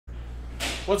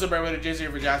What's up, everybody?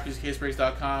 Jason here for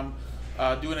JaspysCaseBreaks.com.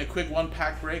 Doing a quick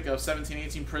one-pack break of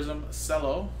 17-18 Prizm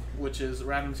Cello, which is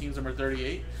random teams number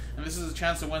 38. And this is a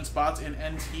chance to win spots in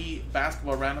NT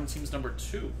basketball random teams number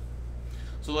 2.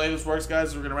 So the way this works, guys,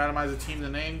 is we're going to randomize the teams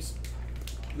and names,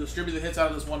 distribute the hits out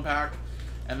of this one pack,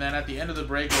 and then at the end of the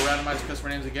break, we'll randomize the customer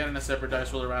names again in a separate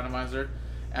dice roller randomizer.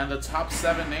 And the top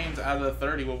 7 names out of the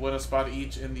 30 will win a spot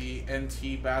each in the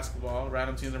NT basketball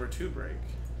random teams number 2 break,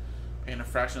 paying a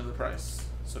fraction of the price.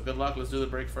 So good luck. Let's do the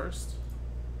break first.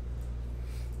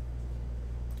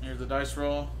 Here's the dice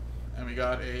roll, and we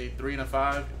got a 3 and a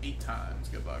 5, 8 times.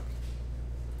 Good luck.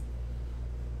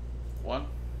 1,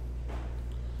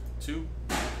 2,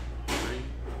 3,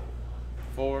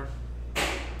 4,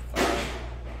 5,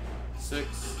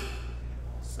 6,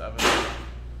 7,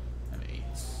 and 8.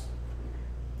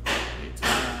 8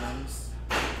 times.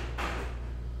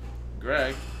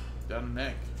 Greg, down to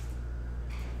Nick.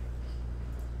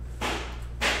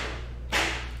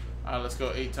 Alright, let's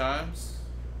go 8 times.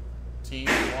 Team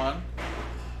 1,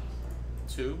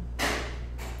 2,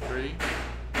 3,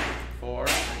 4,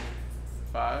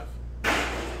 5,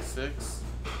 6,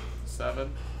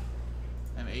 7,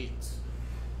 and 8.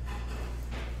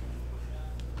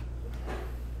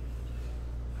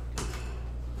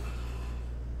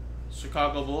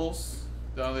 Chicago Bulls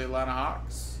down to the Atlanta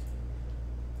Hawks.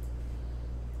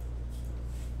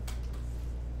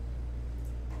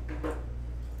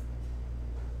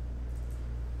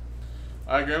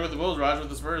 Alright, Greg with the Bulls, Roger with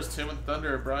the Spurs, Tim with the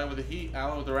Thunder, Brian with the Heat,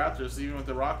 Alan with the Raptors, Steven with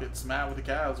the Rockets, Matt with the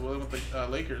Cavs, William with the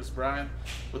Lakers, Brian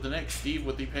with the Knicks, Steve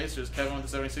with the Pacers, Kevin with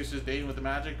the 76ers, Dayton with the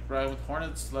Magic, Brian with the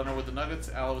Hornets, Leonard with the Nuggets,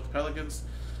 Alan with the Pelicans,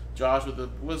 Josh with the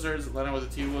Wizards, Leonard with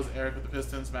the T-Wolves, Eric with the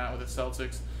Pistons, Matt with the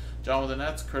Celtics, John with the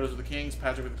Nets, Curtis with the Kings,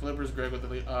 Patrick with the Clippers, Greg with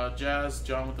the Jazz,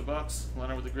 John with the Bucks,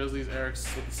 Leonard with the Grizzlies, Eric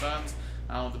with the Suns,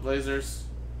 Alan with the Blazers,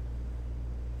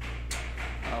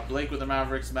 Blake with the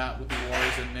Mavericks, Matt with the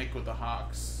Warriors, and Nick with the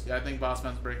Hawks. Yeah, I think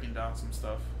Bossman's breaking down some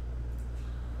stuff.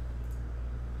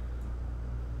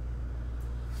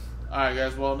 Alright,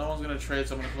 guys, well, no one's going to trade,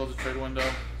 so I'm going to close the trade window.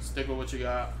 Stick with what you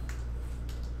got.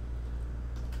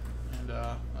 And,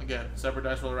 again, separate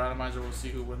dice roll randomizer. We'll see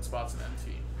who wins spots in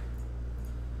NT.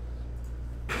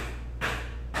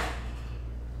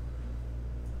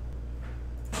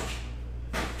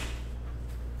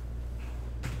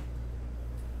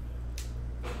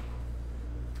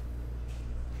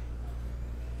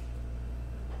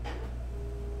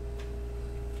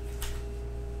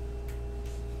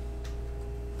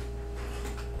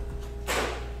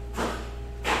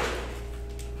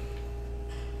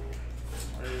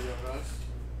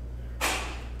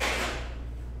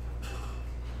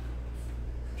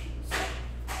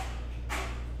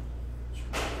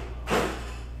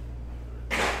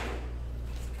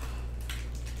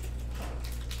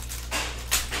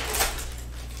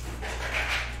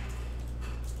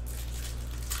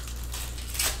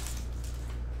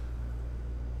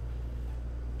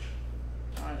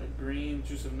 Green,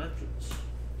 juice of nitrate.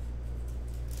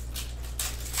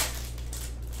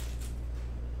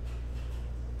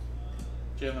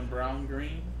 Jaylen Brown,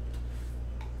 green.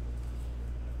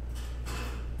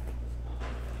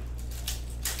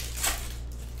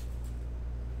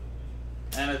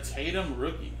 And a Tatum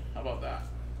rookie. How about that?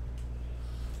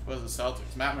 What is the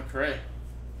Celtics? Matt McRae.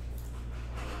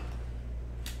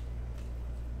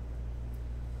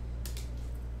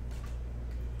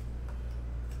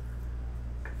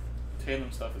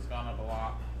 Tatum stuff has gone up a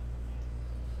lot.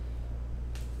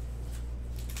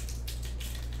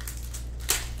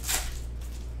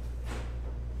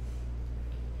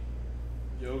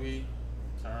 Yogi,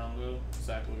 Tyronn Lue,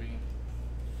 Zach LaVine.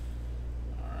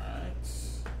 Alright.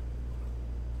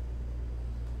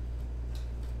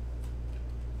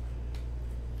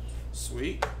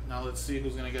 Sweet. Now let's see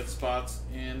who's going to get spots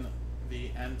in the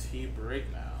NT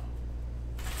break now.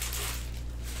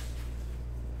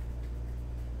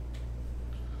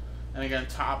 And again,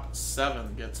 top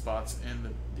 7 get spots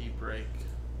in the break.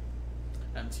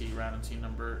 NT random team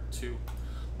number 2.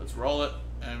 Let's roll it.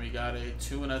 And we got a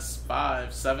 2 and a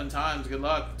 5. 7 times. Good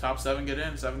luck. Top 7 get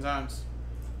in 7 times.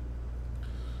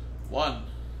 1,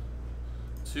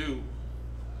 2,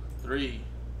 3,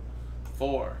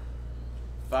 4,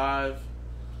 5,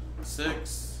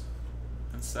 6,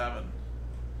 and 7.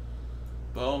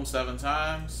 Boom, 7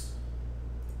 times.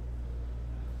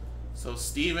 So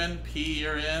Steven, P,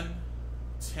 you're in.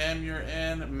 Tim, you're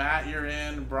in. Matt, you're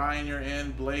in. Brian, you're in.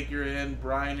 Blake, you're in.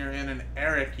 Brian, you're in. And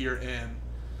Eric, you're in.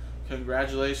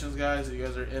 Congratulations, guys. You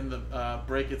guys are in the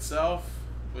break itself,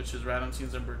 which is random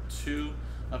teams number 2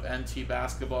 of NT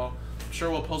basketball. I'm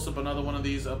sure we'll post up another one of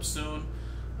these up soon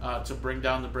to bring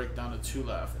down the breakdown to 2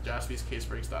 left.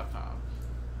 JaspysCaseBreaks.com.